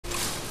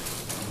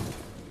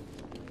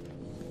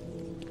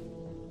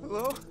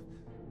Hello?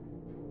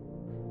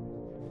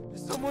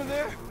 Is someone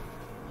there?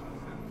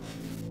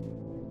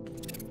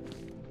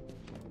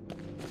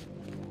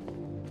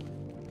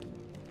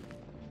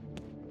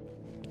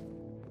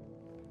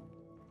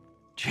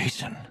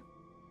 Jason,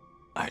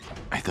 I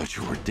thought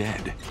you were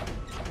dead.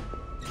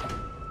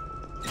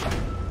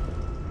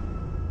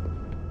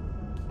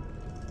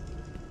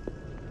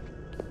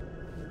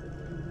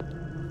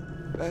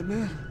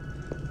 Batman?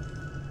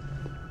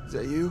 Is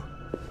that you?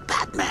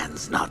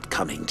 Batman's not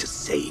coming to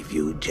save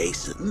you,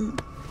 Jason.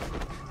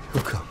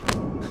 He'll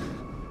come.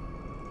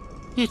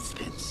 It's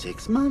been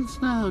 6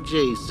 months now,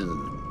 Jason.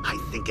 I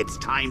think it's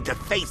time to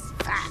face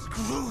facts.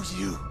 Screw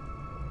you!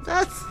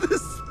 That's the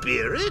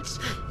spirit.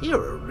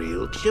 You're a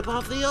real chip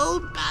off the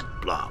old bat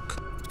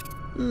block.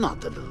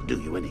 Not that it'll do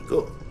you any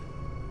good.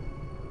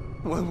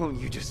 Why won't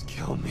you just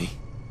kill me?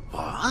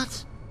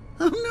 What?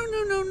 Oh,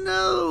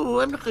 no.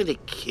 I'm not going to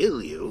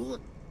kill you.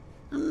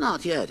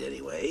 Not yet,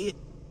 anyway.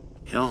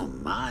 You're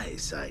my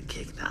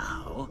sidekick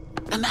now.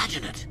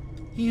 Imagine it.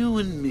 You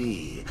and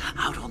me,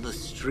 out on the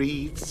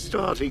streets,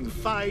 starting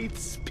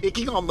fights,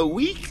 picking on the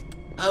weak.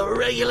 A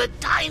regular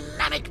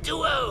dynamic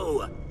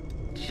duo.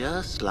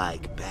 Just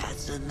like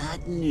Bats and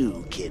that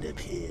new kid of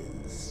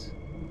his.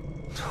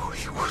 No,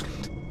 he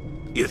wouldn't.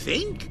 You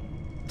think?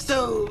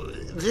 So,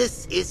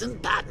 this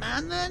isn't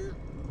Batman, then?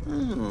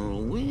 Oh,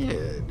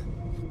 weird.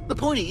 The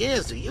pointy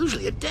ears are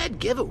usually a dead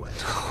giveaway.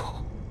 No.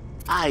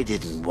 I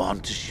didn't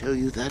want to show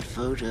you that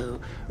photo.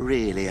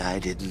 Really, I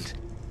didn't.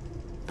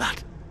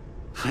 But,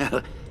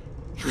 well,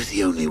 it was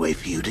the only way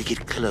for you to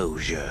get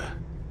closure.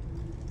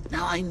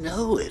 Now, I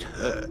know it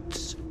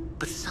hurts,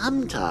 but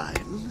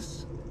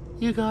sometimes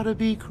you gotta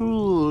be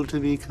cruel to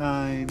be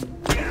kind.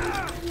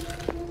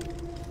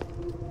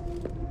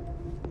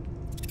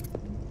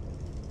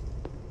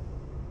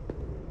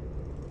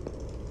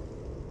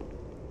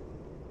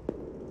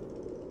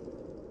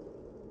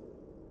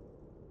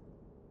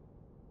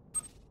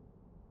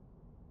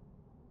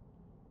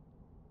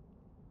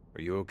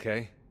 Are you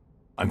okay?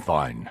 I'm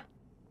fine.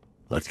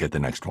 Let's get the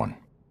next one.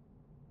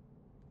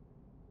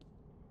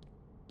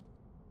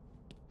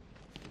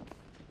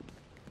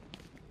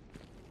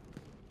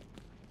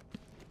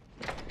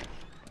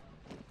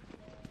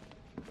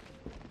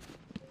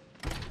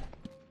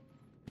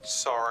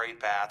 Sorry,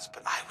 Bats,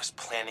 but I was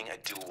planning a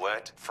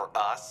duet for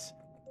us.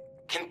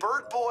 Can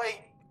Bird Boy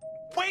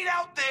wait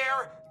out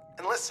there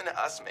and listen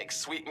to us make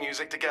sweet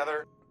music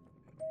together?